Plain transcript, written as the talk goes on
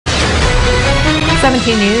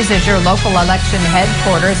17 News is your local election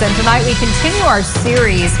headquarters, and tonight we continue our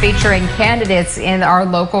series featuring candidates in our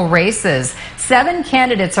local races. 7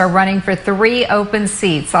 candidates are running for 3 open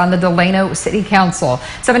seats on the Delano City Council.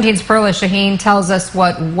 17's Perla Shaheen tells us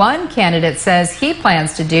what one candidate says he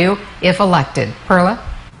plans to do if elected. Perla?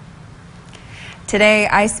 Today,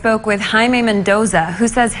 I spoke with Jaime Mendoza, who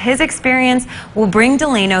says his experience will bring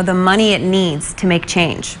Delano the money it needs to make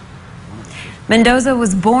change. Mendoza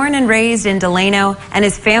was born and raised in Delano, and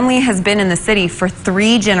his family has been in the city for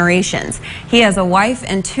 3 generations. He has a wife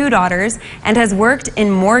and 2 daughters and has worked in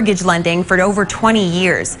mortgage lending for over 20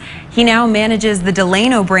 years. He now manages the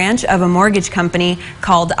Delano branch of a mortgage company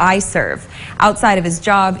called iServe. Outside of his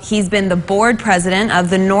job, he's been the board president of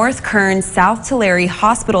the North Kern South Tulare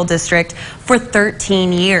Hospital District for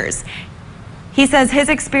 13 years. He says his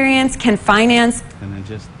experience can finance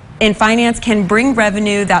can bring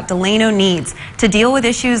revenue that Delano needs to deal with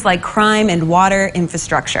issues like crime and water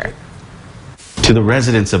infrastructure. To the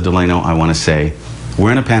residents of Delano, I want to say,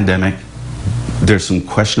 we're in a pandemic. There's some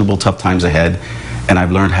questionable, tough times ahead, and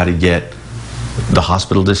I've learned how to get the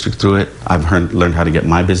hospital district through it. I've learned how to get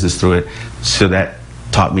my business through it, so that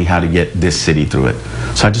taught me how to get this city through it.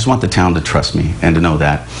 So I just want the town to trust me and to know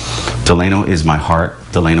that Delano is my heart,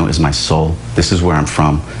 Delano is my soul. This is where I'm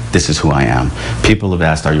from, this is who I am. People have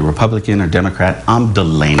asked, are you Republican or Democrat? I'm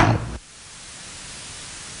Delano.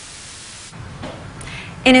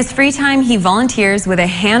 In his free time, he volunteers with a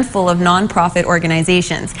handful of nonprofit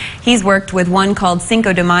organizations. He's worked with one called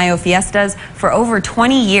Cinco de Mayo Fiestas for over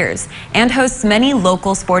 20 years and hosts many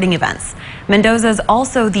local sporting events. Mendoza is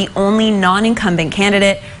also the only non-incumbent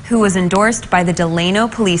candidate who was endorsed by the Delano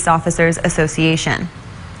Police Officers Association.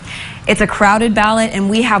 It's a crowded ballot, and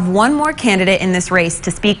we have one more candidate in this race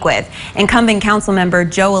to speak with, incumbent council member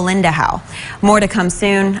Joe Alindahow. More to come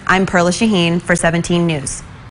soon. I'm Perla Shaheen for 17 News.